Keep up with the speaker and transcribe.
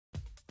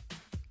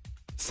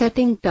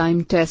Setting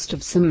time test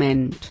of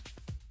cement.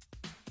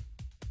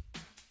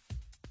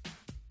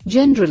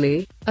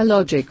 Generally, a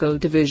logical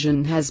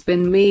division has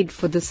been made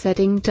for the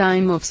setting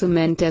time of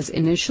cement as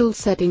initial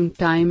setting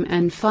time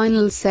and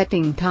final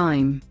setting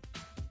time.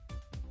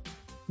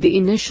 The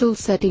initial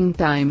setting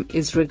time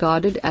is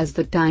regarded as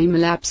the time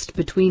elapsed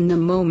between the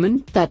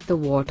moment that the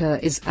water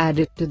is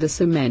added to the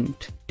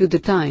cement, to the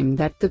time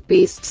that the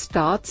paste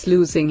starts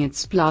losing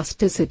its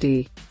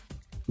plasticity.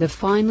 The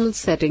final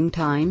setting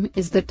time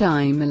is the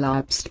time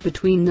elapsed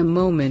between the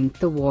moment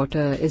the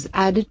water is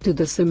added to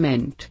the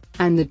cement,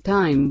 and the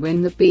time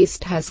when the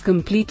paste has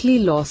completely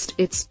lost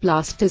its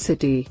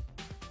plasticity.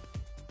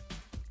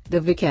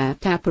 The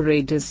Vicat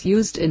apparatus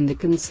used in the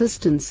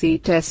consistency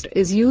test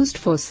is used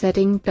for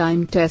setting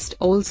time test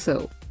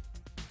also.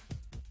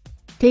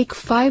 Take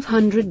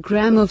 500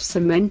 gram of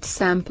cement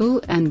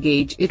sample and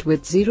gauge it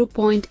with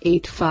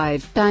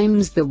 0.85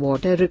 times the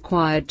water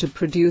required to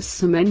produce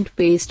cement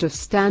paste of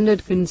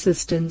standard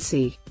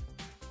consistency.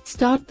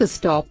 Start the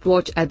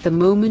stopwatch at the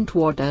moment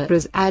water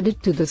is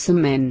added to the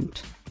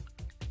cement.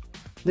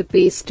 The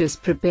paste is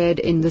prepared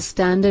in the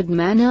standard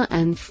manner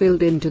and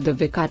filled into the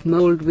Vicat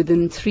mold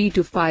within 3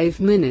 to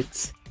 5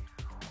 minutes.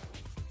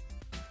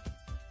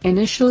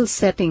 Initial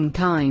setting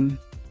time.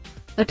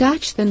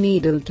 Attach the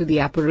needle to the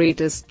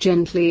apparatus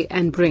gently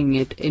and bring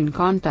it in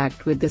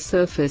contact with the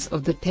surface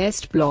of the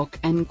test block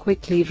and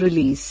quickly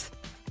release.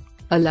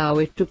 Allow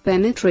it to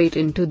penetrate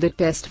into the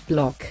test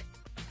block.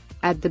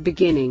 At the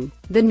beginning,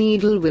 the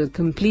needle will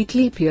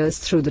completely pierce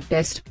through the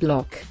test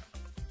block.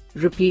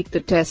 Repeat the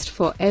test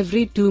for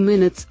every 2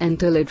 minutes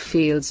until it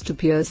fails to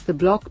pierce the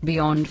block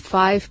beyond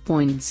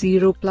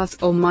 5.0 plus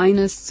or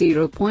minus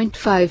 0.5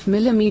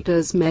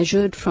 mm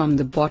measured from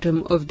the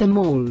bottom of the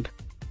mold.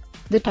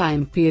 The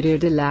time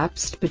period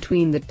elapsed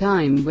between the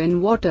time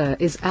when water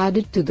is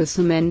added to the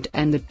cement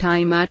and the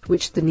time at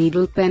which the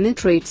needle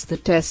penetrates the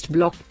test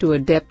block to a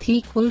depth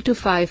equal to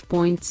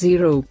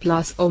 5.0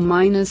 plus or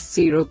minus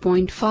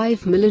 0.5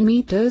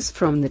 mm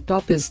from the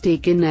top is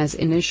taken as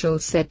initial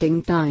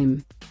setting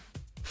time.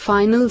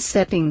 Final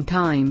setting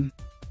time.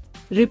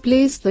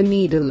 Replace the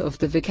needle of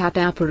the Vicat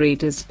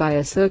apparatus by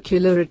a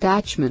circular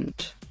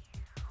attachment.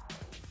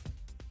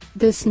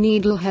 This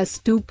needle has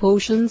two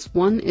portions,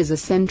 one is a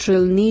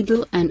central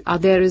needle and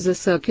other is a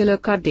circular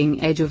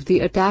cutting edge of the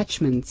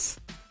attachments.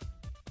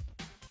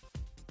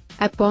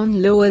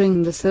 Upon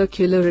lowering the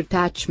circular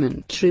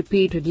attachment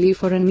repeatedly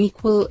for an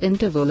equal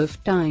interval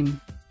of time.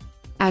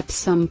 At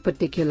some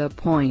particular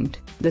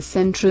point, the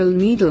central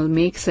needle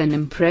makes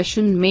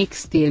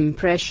the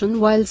impression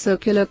while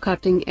circular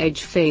cutting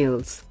edge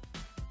fails.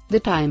 The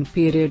time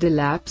period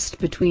elapsed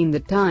between the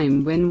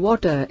time when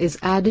water is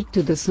added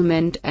to the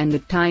cement and the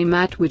time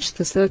at which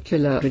the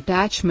circular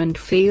attachment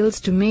fails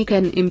to make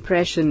an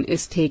impression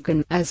is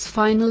taken as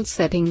final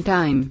setting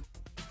time.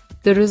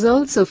 The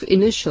results of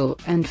initial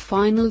and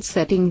final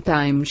setting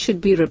time should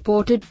be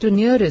reported to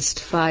nearest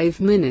 5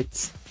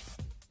 minutes.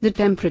 The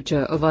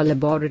temperature of a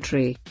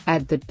laboratory,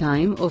 at the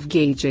time of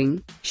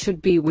gauging, should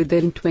be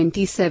within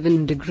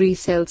 27 degrees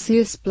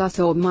Celsius plus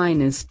or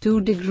minus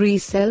 2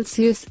 degrees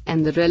Celsius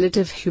and the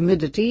relative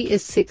humidity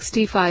is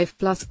 65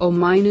 plus or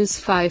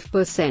minus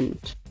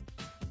 5%.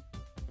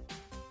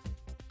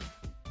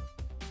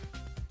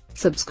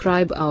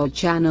 Subscribe our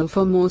channel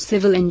for more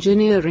civil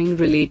engineering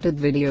related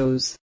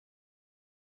videos.